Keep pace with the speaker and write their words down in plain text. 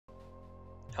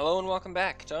Hello and welcome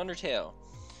back to Undertale.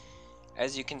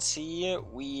 As you can see,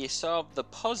 we solved the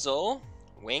puzzle.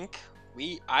 Wink.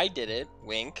 I did it.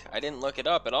 Wink. I didn't look it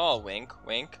up at all. Wink.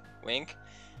 Wink. Wink.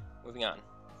 Moving on.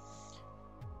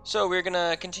 So we're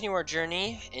gonna continue our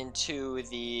journey into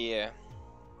the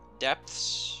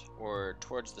depths, or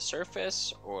towards the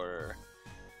surface, or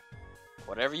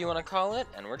whatever you want to call it,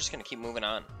 and we're just gonna keep moving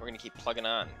on. We're gonna keep plugging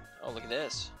on. Oh, look at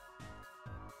this.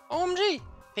 OMG!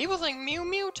 People think Mew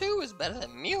Mew 2 is better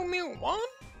than Mew Mew 1?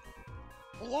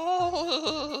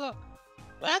 Whoa!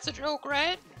 That's a joke,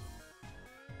 right?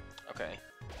 Okay.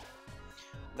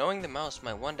 Knowing the mouse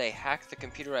might one day hack the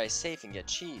computerized safe and get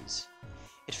cheese.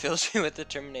 It fills me with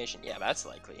determination. Yeah, that's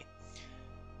likely.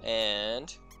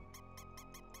 And...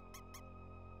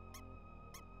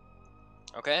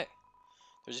 okay.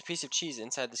 There's a piece of cheese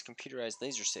inside this computerized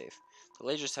laser safe. The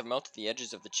lasers have melted the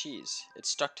edges of the cheese. It's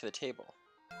stuck to the table.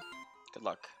 Good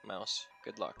luck, mouse.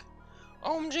 Good luck.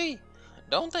 OMG!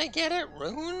 Don't they get it?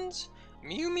 Runes?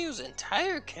 Mew Mew's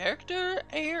entire character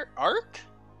arc?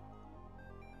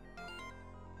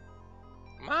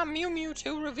 My Mew Mew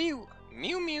 2 review.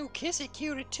 Mew Mew Kissy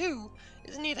Cutie 2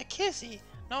 is neither kissy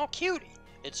nor cutie.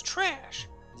 It's trash.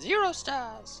 0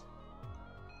 stars.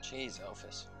 Jeez,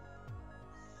 Elphys.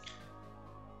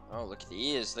 Oh, look at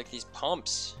these. Look at these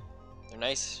pumps. They're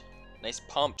nice. Nice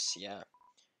pumps, yeah.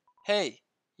 Hey,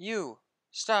 you.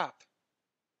 Stop.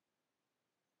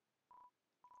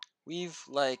 We've,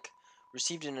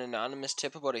 received an anonymous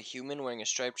tip about a human wearing a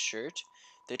striped shirt.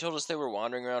 They told us they were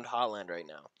wandering around Hotland right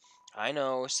now. I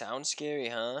know, sounds scary,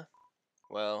 huh?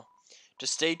 Well,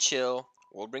 just stay chill.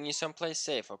 We'll bring you someplace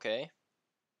safe, okay?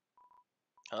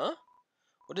 Huh?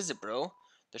 What is it, bro?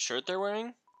 The shirt they're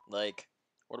wearing? What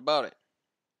about it?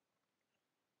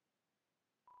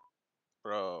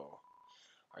 Bro,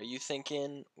 are you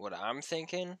thinking what I'm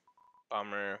thinking?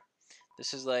 Bummer.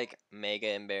 This is,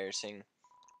 mega embarrassing.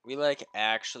 We,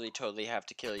 actually totally have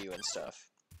to kill you and stuff.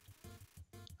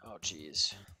 Oh,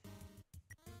 jeez.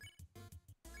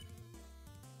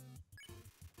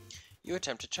 You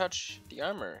attempt to touch the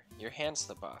armor. Your hands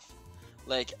slip off.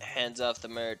 Hands off the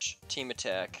merch. Team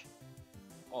attack.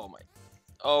 Oh, my.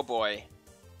 Oh, boy.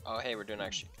 Oh, hey, we're doing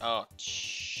actually. Oh,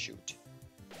 shoot.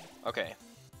 Okay.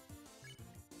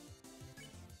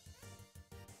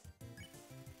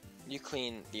 You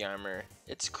clean the armor.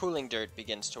 Its cooling dirt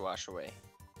begins to wash away.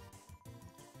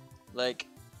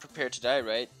 Prepare to die,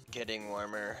 right? Getting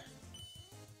warmer.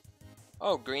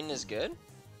 Oh, green is good?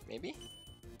 Maybe?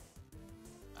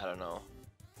 I don't know.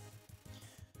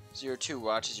 02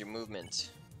 watches your movement.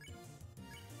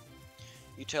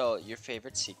 You tell your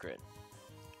favorite secret.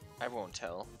 I won't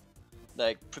tell.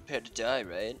 Prepare to die,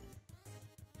 right?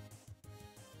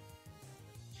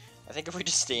 I think if we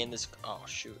just stay in this... oh,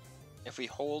 shoot. If we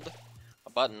hold a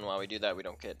button while we do that, we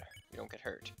don't get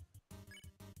hurt.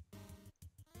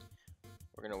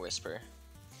 We're gonna whisper.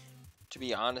 To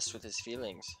be honest with his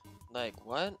feelings.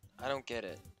 What? I don't get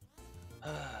it.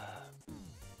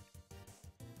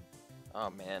 Oh,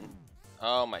 man.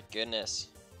 Oh, my goodness.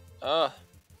 Ugh.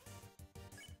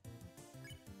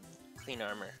 Clean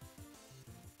armor.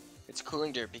 Its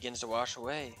cooling dirt begins to wash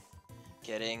away.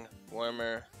 Getting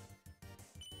warmer.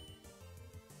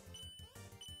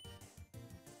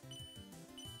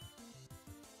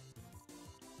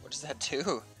 What does that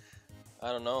do?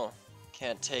 I don't know.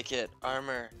 Can't take it.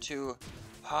 Armor too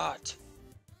hot.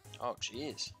 Oh,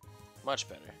 jeez. Much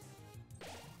better.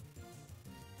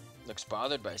 Looks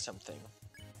bothered by something.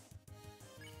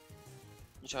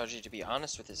 You told you to be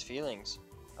honest with his feelings.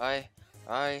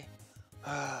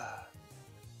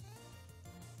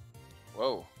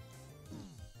 Whoa.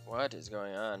 What is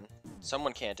going on?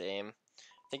 Someone can't aim.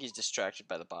 I think he's distracted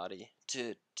by the body.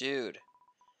 Dude.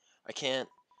 I can't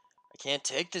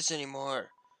take this anymore.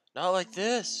 Not like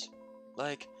this.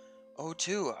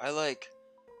 02, I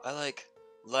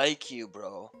like you,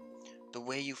 bro. The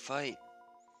way you fight.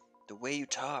 The way you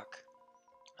talk.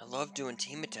 I love doing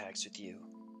team attacks with you.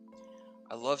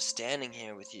 I love standing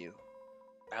here with you.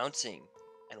 Bouncing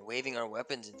and waving our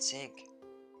weapons in sync.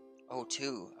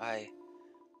 02, I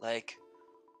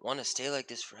want to stay like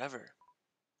this forever.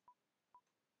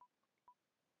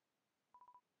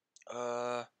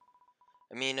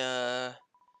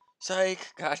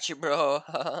 Psych, gotcha, bro.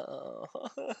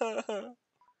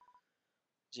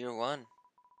 01.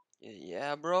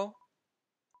 Yeah, bro?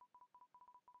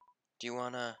 Do you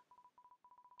wanna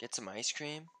get some ice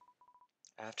cream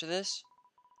after this?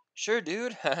 Sure,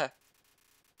 dude.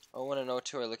 01 and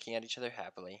 02 are looking at each other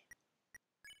happily.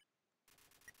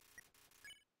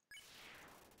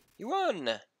 You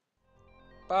won!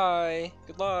 Bye.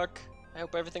 Good luck. I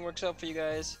hope everything works out for you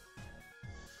guys.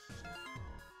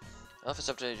 Office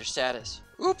updated your status.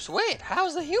 Oops, wait,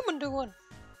 how's the human doing?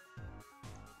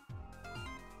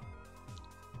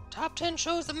 Top 10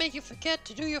 shows that make you forget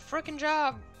to do your frickin'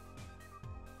 job.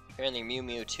 Apparently Mew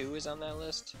Mew 2 is on that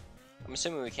list. I'm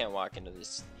assuming we can't walk into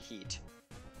this heat.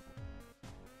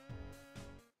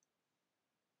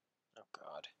 Oh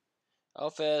god.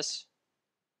 Office.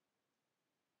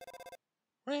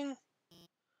 Ring.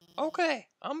 Okay,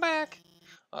 I'm back.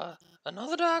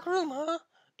 Another dark room, huh?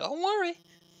 Don't worry.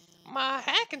 My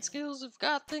hacking skills have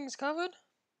got things covered.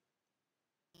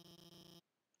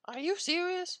 Are you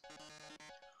serious?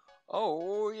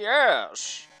 Oh,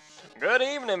 yes. Good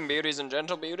evening, beauties and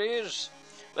gentle beauties.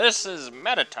 This is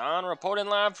Metaton reporting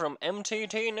live from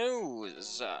MTT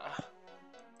News.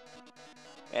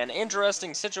 An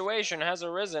interesting situation has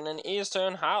arisen in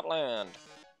Eastern Heartland.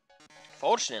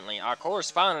 Fortunately, our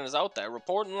correspondent is out there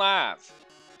reporting live.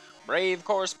 Brave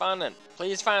correspondent,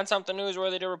 please find something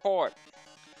newsworthy to report.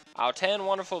 Our 10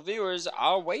 wonderful viewers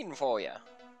are waiting for you.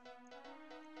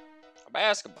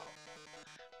 Basketball.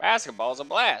 Basketball's a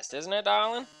blast, isn't it,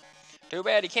 darling? Too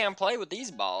bad you can't play with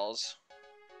these balls.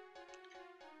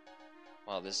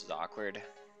 Well, this is awkward.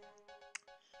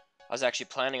 I was actually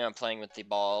planning on playing with the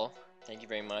ball. Thank you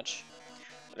very much.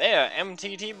 They are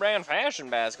MTT brand fashion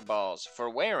basketballs for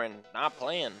wearing, not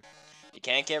playing. You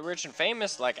can't get rich and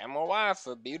famous like MOY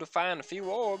for beautifying a few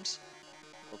orbs.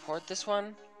 Report this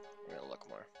one. We're gonna look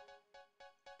more.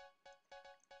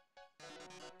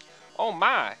 Oh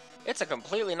my! It's a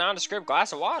completely nondescript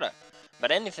glass of water.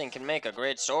 But anything can make a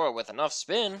great story with enough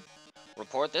spin.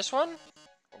 Report this one.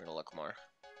 We're gonna look more.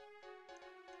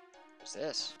 What's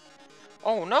this?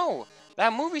 Oh no!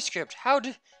 That movie script!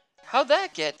 How'd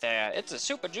that get there? It's a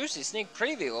super juicy sneak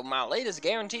preview of my latest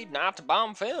guaranteed not to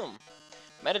bomb film.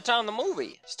 Metaton the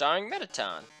movie, starring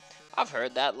Metaton. I've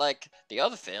heard that, like the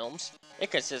other films,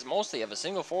 it consists mostly of a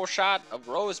single 4-shot of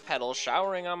rose petals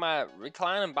showering on my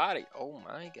reclining body. Oh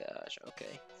my gosh,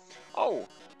 okay. Oh,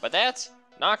 but that's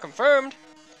not confirmed.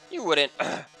 You wouldn't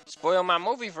spoil my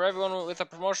movie for everyone with a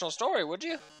promotional story, would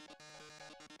you?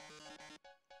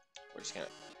 We're just gonna...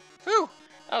 Phew!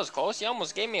 That was close. You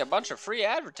almost gave me a bunch of free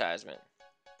advertisement.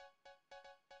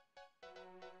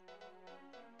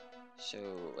 So,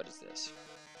 what is this?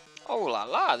 Oh la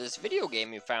la, this video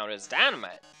game you found is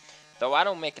dynamite. Though I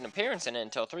don't make an appearance in it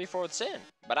until 3/4 in.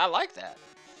 But I like that.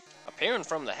 Appearing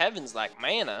from the heavens like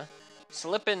manna,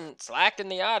 slacking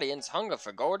the audience hunger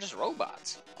for gorgeous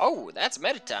robots. Oh, that's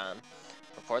Metaton.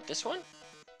 Report this one?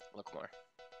 Look more.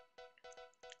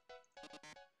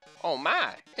 Oh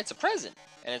my, it's a present.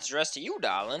 And it's addressed to you,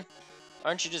 darling.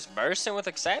 Aren't you just bursting with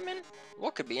excitement?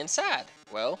 What could be inside?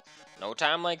 Well, no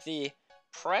time like the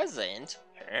present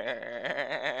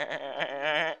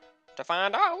to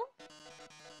find out.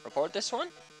 Report this one?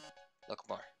 Look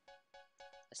more.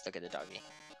 Let's look at the doggy.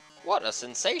 What a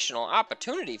sensational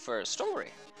opportunity for a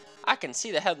story. I can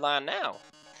see the headline now.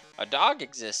 A dog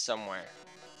exists somewhere.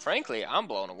 Frankly, I'm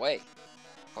blown away.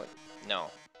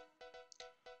 No.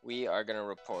 We are gonna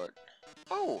report.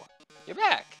 Oh, you're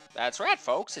back. That's right,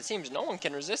 folks. It seems no one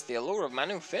can resist the allure of my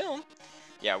new film.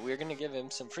 Yeah, we're gonna give him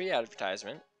some free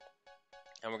advertisement.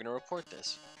 And we're gonna report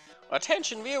this.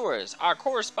 Attention viewers, our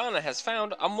correspondent has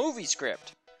found a movie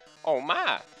script. Oh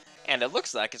my, and it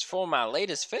looks like it's for my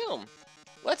latest film.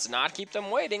 Let's not keep them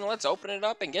waiting. Let's open it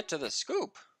up and get to the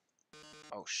scoop.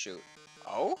 Oh shoot.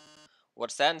 Oh?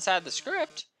 What's that inside the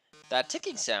script? That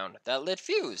ticking sound, that lit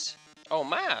fuse. Oh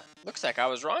my, looks like I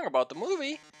was wrong about the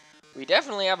movie. We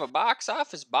definitely have a box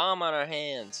office bomb on our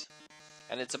hands.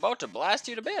 And it's about to blast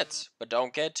you to bits. But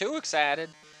don't get too excited.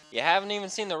 You haven't even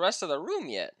seen the rest of the room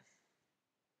yet.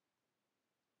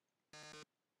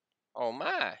 Oh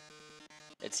my.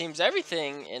 It seems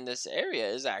everything in this area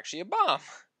is actually a bomb.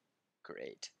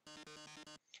 Great.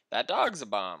 That dog's a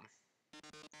bomb.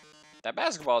 That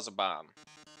basketball's a bomb.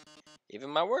 Even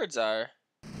my words are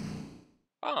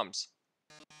bombs.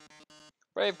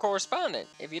 Brave correspondent,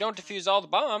 if you don't defuse all the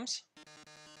bombs,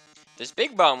 this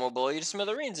big bomb will blow you to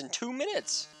smithereens in 2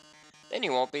 minutes. Then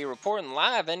you won't be reporting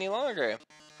live any longer.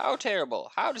 How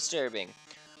terrible. How disturbing.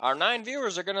 Our 9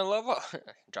 viewers are gonna love...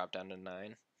 Drop down to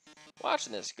 9.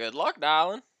 Watching this. Good luck,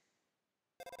 darling.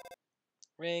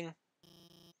 Ring.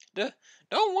 Don't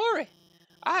worry.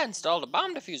 I installed a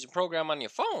bomb diffuser program on your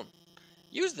phone.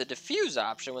 Use the diffuse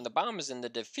option when the bomb is in the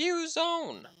diffuse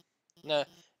zone.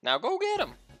 Now go get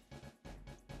him.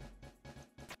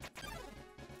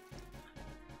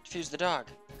 Defuse the dog.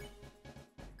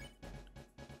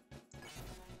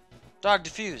 Dog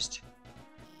defused.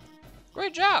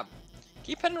 Great job.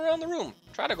 Keep heading around the room.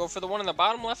 Try to go for the one in the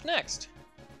bottom left next.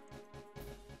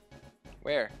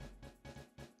 Where?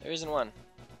 There isn't one.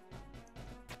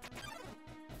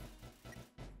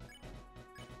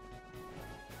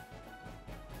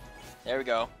 There we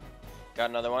go. Got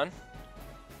another one.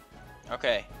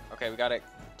 Okay. Okay, we got it.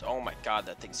 Oh my god,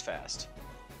 that thing's fast.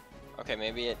 Okay,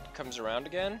 maybe it comes around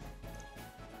again.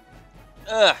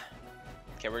 Ugh.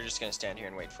 Okay, we're just gonna stand here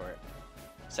and wait for it.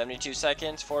 72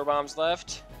 seconds, 4 bombs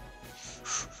left.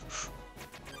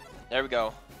 There we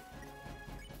go.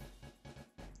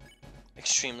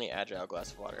 Extremely agile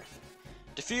glass of water.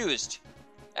 Diffused.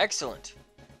 Excellent.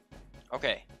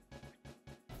 Okay.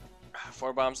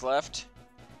 4 bombs left.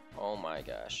 Oh my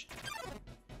gosh.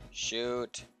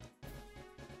 Shoot.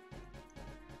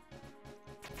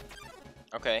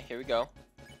 Okay, here we go.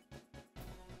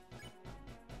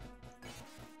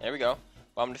 There we go.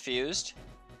 Bomb defused.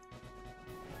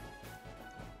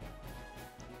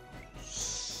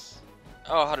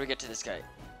 Oh, how do we get to this guy?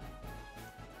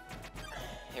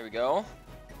 Here we go.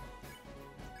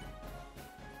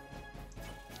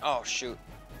 Oh, shoot.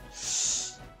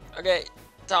 Okay,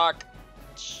 talk.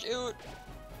 Shoot.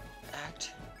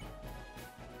 Act.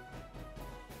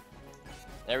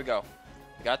 There we go.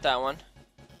 We got that one.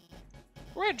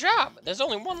 Great job. There's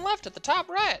only one left at the top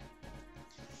right.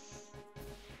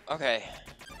 Okay.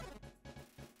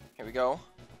 Here we go.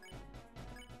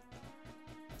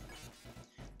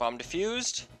 Bomb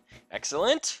defused.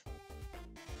 Excellent.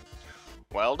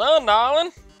 Well done,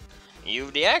 darling.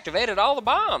 You've deactivated all the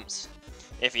bombs.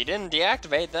 If you didn't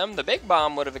deactivate them, the big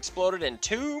bomb would have exploded in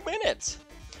 2 minutes.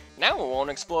 Now it won't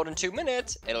explode in 2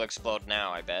 minutes. It'll explode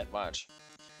now, I bet. Watch.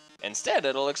 Instead,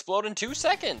 it'll explode in 2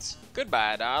 seconds.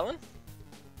 Goodbye, darling.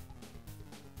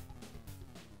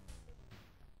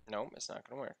 Nope, it's not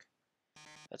gonna work.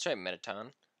 That's right,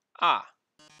 Metaton. Ah.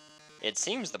 It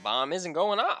seems the bomb isn't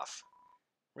going off.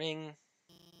 Ring.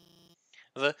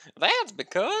 That's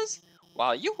because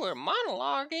while you were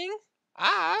monologuing,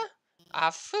 I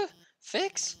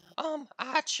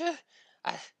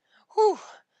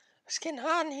it's getting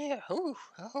hot in here. Ooh,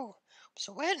 oh, I'm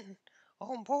sweating.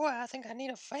 Oh boy, I think I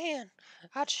need a fan.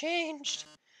 I changed.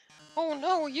 Oh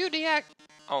no,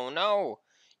 oh no,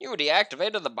 you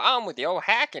deactivated the bomb with your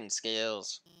hacking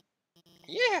skills.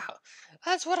 Yeah,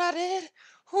 that's what I did.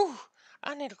 Whew,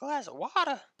 I need a glass of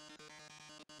water.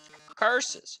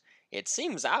 Curses. It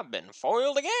seems I've been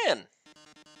foiled again.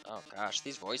 Oh gosh,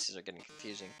 these voices are getting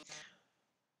confusing.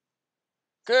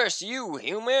 Curse you,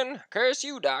 human. Curse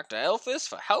you, Dr. Elphys,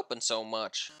 for helping so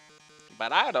much.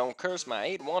 But I don't curse my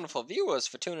 8 wonderful viewers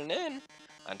for tuning in.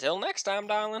 Until next time,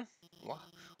 darling.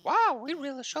 Wow, we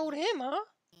really showed him,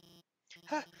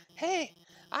 huh? Hey,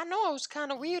 I know I was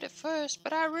kind of weird at first,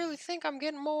 but I really think I'm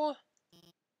getting more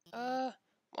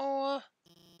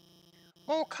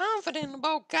more confident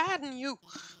about guiding you.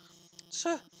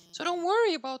 So don't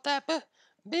worry about that,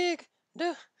 big,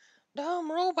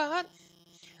 dumb robot.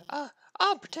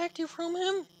 I'll protect you from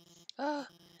him.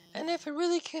 And if it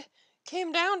really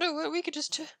came down to it, we could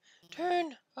just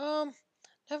turn,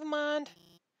 never mind.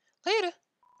 Later.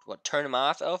 What, turn him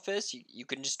off, Elphys? You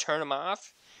can just turn him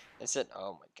off? Instead,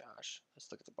 oh my gosh.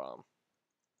 Let's look at the bomb.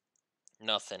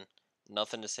 Nothing.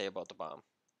 Nothing to say about the bomb.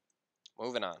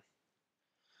 Moving on.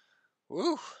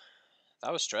 Woo.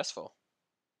 That was stressful.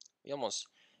 We almost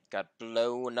got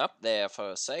blown up there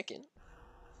for a second.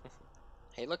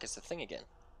 Hey, look, it's the thing again.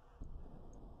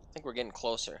 I think we're getting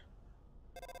closer.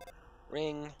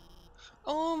 Ring.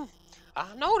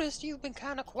 I noticed you've been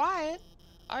kind of quiet.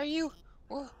 Are you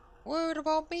worried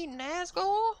about meeting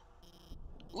Asgore?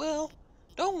 Well,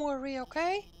 don't worry,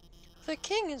 okay? The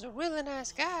king is a really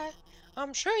nice guy.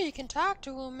 I'm sure you can talk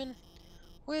to him, and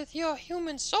with your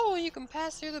human soul, you can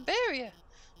pass through the barrier.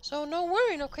 So no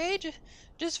worrying, okay?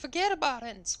 Just forget about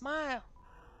it and smile.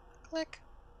 Click.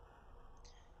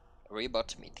 Are we about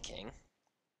to meet the king?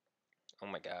 Oh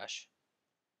my gosh.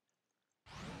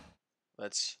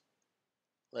 Let's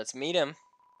meet him.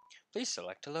 Please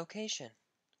select a location.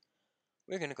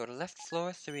 We're gonna go to left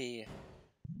floor 3.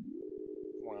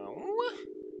 Wow.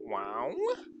 Wow.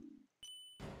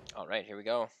 Alright, here we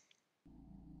go.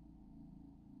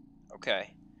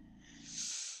 Okay.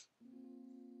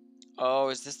 Oh,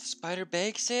 is this the spider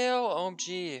bake sale? Oh,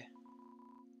 gee.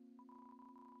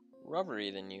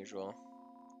 Rubbery than usual.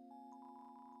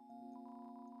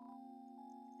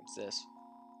 What's this?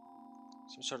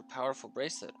 Some sort of powerful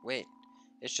bracelet. Wait,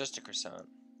 it's just a croissant.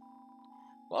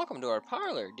 Welcome to our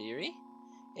parlor, dearie.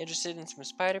 Interested in some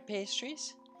spider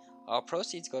pastries? All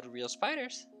proceeds go to real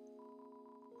spiders.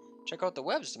 Check out the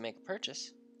webs to make a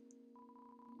purchase.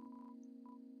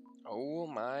 Oh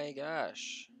my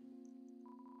gosh.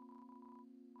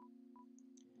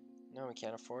 No, we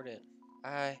can't afford it.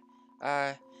 I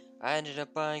ended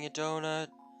up buying a donut.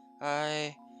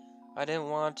 I didn't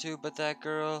want to, but that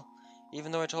girl,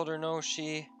 even though I told her no,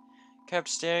 she kept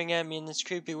staring at me in this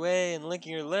creepy way and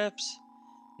licking her lips.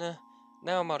 Nah,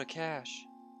 now I'm out of cash.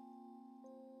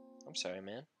 I'm sorry,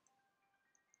 man.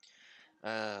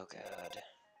 Oh, God.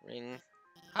 Ring.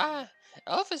 Hi,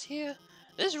 Elf is here.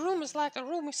 This room is like the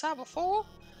room we saw before.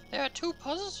 There are 2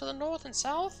 puzzles to the north and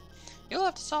south. You'll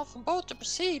have to solve them both to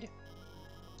proceed.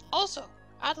 Also,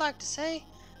 I'd like to say,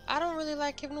 I don't really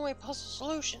like giving away puzzle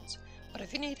solutions, but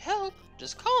if you need help,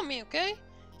 just call me, okay?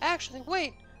 Actually,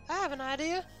 wait, I have an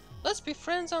idea. Let's be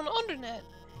friends on Undernet.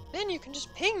 Then you can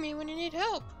just ping me when you need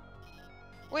help.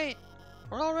 Wait,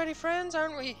 we're already friends,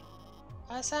 aren't we?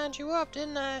 I signed you up,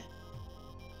 didn't I?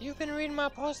 You've been reading my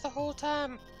post the whole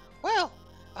time. Well,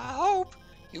 I hope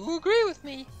you agree with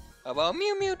me about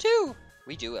Mew Mew too.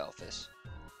 We do, Elphys.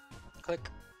 Click.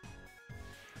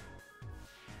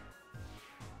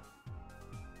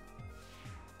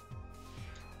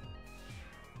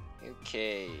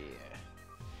 Okay.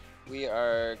 We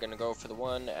are gonna go for the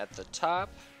one at the top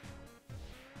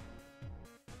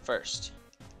first.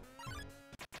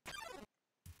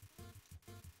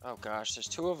 Oh gosh, there's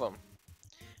 2 of them.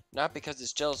 Not because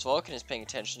this jealous Vulcan is paying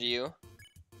attention to you.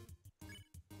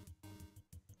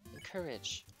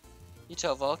 Encourage. You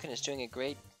tell Vulcan is doing a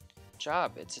great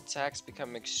job. Its attacks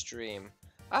become extreme.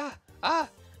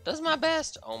 Does my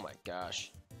best. Oh my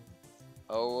gosh.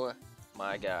 Oh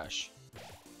my gosh.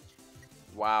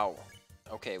 Wow.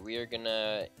 Okay, we are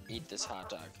gonna eat this hot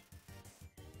dog.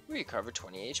 We recover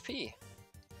 20 HP.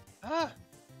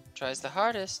 Tries the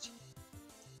hardest.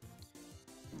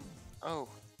 Oh.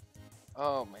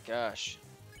 Oh my gosh.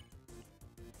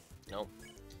 Nope.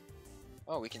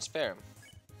 Oh, we can spare him.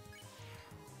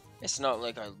 It's not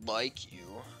like I like you.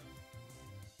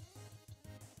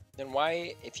 Then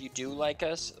why, if you do like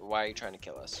us, why are you trying to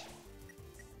kill us?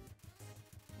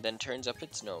 Then turns up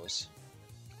its nose.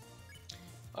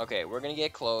 Okay, we're gonna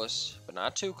get close, but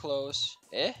not too close.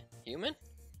 Human?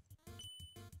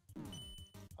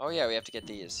 Oh yeah, we have to get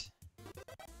these.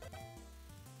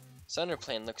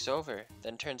 Sunderplane looks over,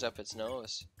 then turns up its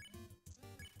nose.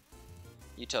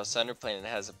 You tell Sunderplane it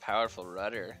has a powerful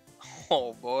rudder.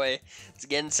 Oh boy, it's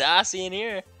getting sassy in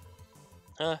here.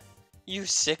 Huh, you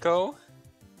sicko.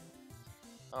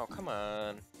 Oh, come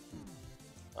on.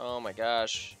 Oh my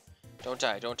gosh. Don't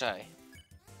die, don't die.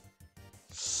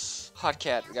 Hot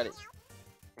cat, we got it.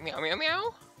 Meow, meow,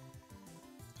 meow.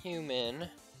 Human.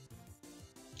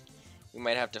 We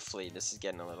might have to flee. This is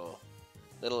getting a little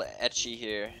etchy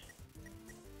here.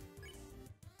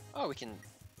 Oh,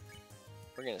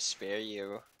 we're gonna spare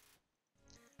you.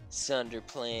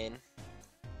 Sunderplane.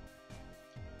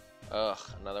 Ugh,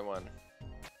 another one.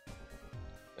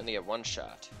 We only get 1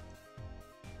 shot.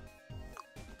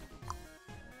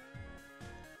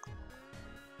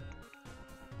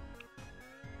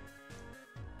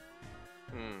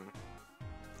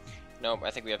 Nope,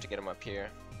 I think we have to get him up here.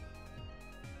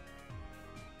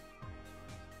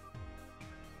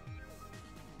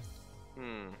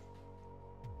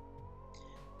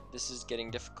 This is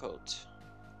getting difficult.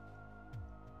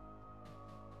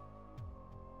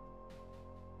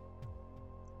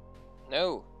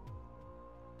 No.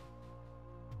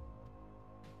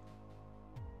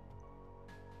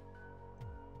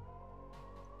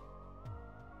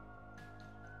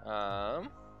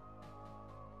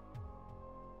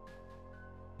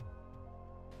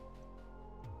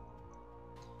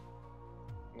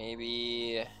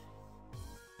 Maybe.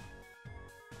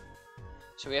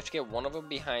 So we have to get one of them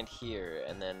behind here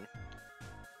and then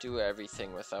do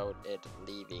everything without it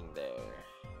leaving there.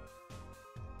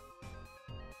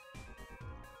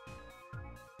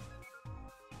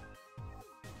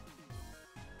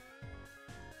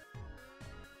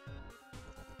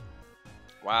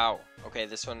 Wow. Okay,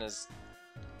 this one is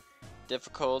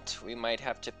difficult. We might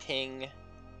have to ping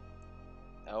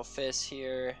Elphys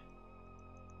here.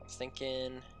 I'm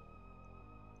thinking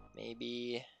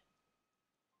maybe.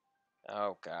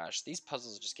 Oh gosh, these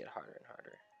puzzles just get harder and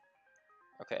harder.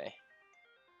 Okay.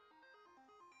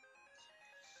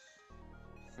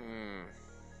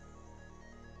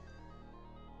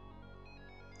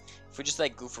 If we just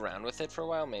like goof around with it for a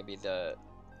while, maybe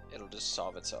it'll just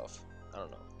solve itself. I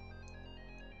don't know.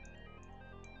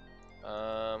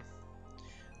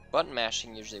 Button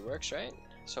mashing usually works, right?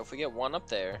 So if we get one up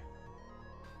there,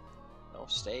 no,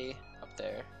 stay up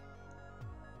there.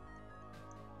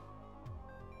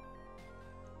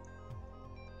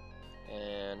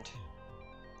 And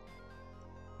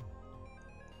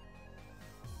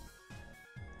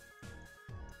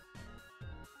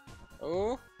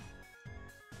oh,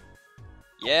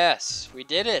 yes, we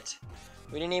did it.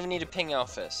 We didn't even need to ping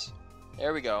Elphys.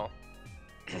 There we go.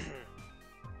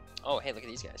 Oh, hey, look at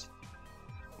these guys.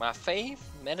 My fave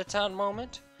Metaton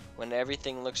moment, when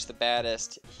everything looks the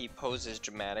baddest, he poses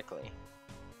dramatically.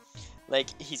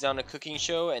 like he's on a cooking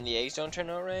show and the eggs don't turn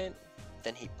out right,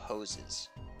 then he poses.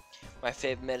 My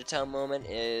favorite Metatron moment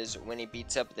is when he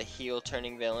beats up the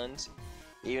heel-turning villains,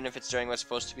 even if it's during what's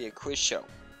supposed to be a quiz show.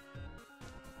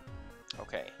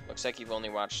 Okay, looks like you've only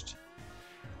watched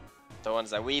the ones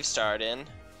that we've starred in.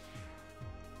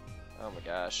 Oh my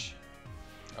gosh.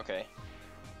 Okay,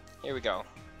 here we go.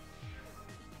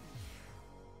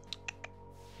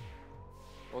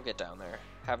 We'll get down there.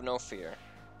 Have no fear.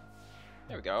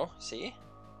 There we go, see?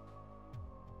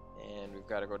 And we've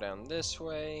got to go down this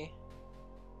way.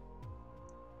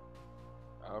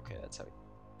 Okay, that's how we...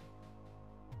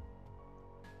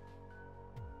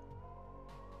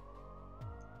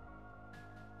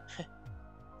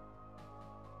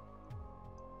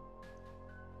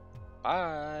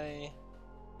 Bye.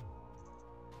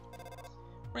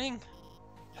 Ring.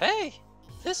 Hey,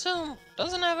 this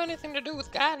doesn't have anything to do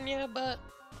with guiding you, but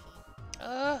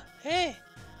hey,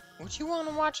 would you want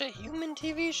to watch a human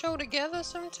TV show together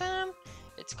sometime?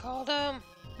 It's called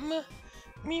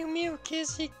Mew Mew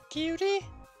Kissy Cutie.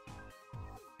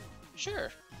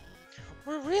 Sure.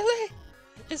 Well, really?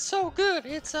 It's so good.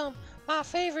 It's my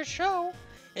favorite show.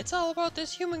 It's all about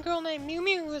this human girl named Mew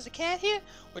Mew who has a cat here,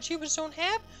 which humans don't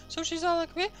have. So she's all like,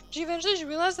 she eventually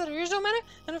realizes that her ears don't matter,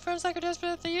 and her friends like her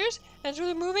desperate at the ears, and it's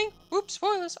really moving. Oops,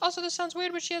 spoilers. Also, this sounds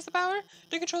weird, but she has the power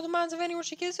to control the minds of anyone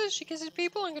she kisses. She kisses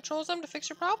people and controls them to fix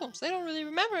her problems. They don't really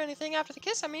remember anything after the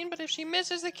kiss, I mean, but if she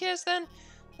misses the kiss,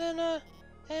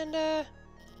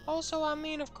 also, I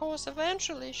mean, of course,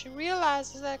 eventually she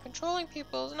realizes that controlling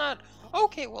people is not...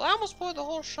 Okay, well, I almost spoiled the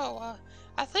whole show.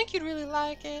 I think you'd really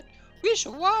like it. We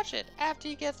should watch it after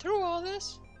you get through all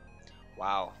this.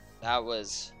 Wow, that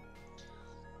was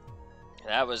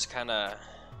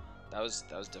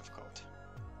difficult.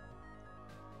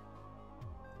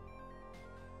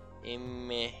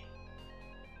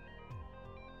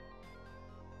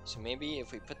 So maybe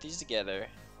if we put these together,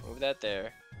 move that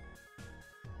there,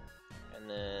 and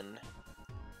then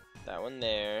that one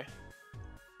there,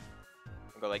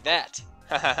 and go like that.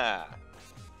 Haha.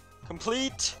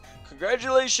 Complete.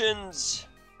 Congratulations!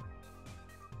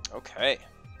 Okay.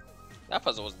 That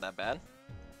puzzle wasn't that bad.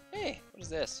 Hey, what is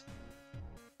this?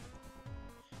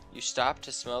 You stop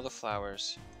to smell the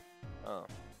flowers. Oh.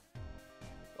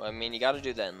 Well, I mean, you gotta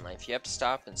do that in life. You have to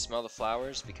stop and smell the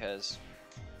flowers because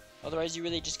otherwise you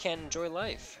really just can't enjoy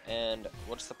life. And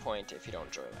what's the point if you don't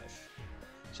enjoy life?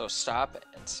 So stop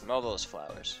and smell those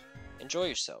flowers. Enjoy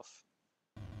yourself.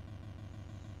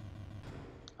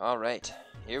 Alright,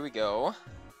 here we go.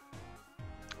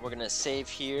 We're gonna save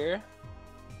here.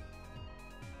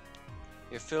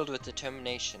 You're filled with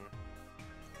determination.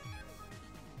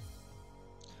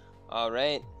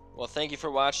 Alright, well thank you for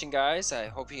watching, guys. I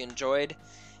hope you enjoyed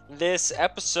this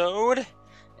episode,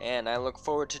 and I look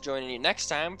forward to joining you next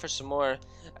time for some more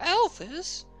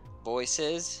Elvis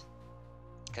voices,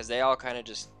 because they all kind of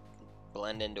just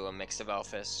blend into a mix of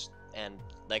Elvis and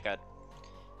like a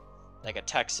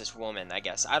Texas woman, I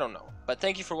guess. I don't know. But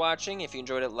thank you for watching. If you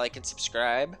enjoyed it, like and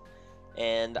subscribe.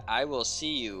 And I will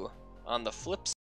see you on the flip side.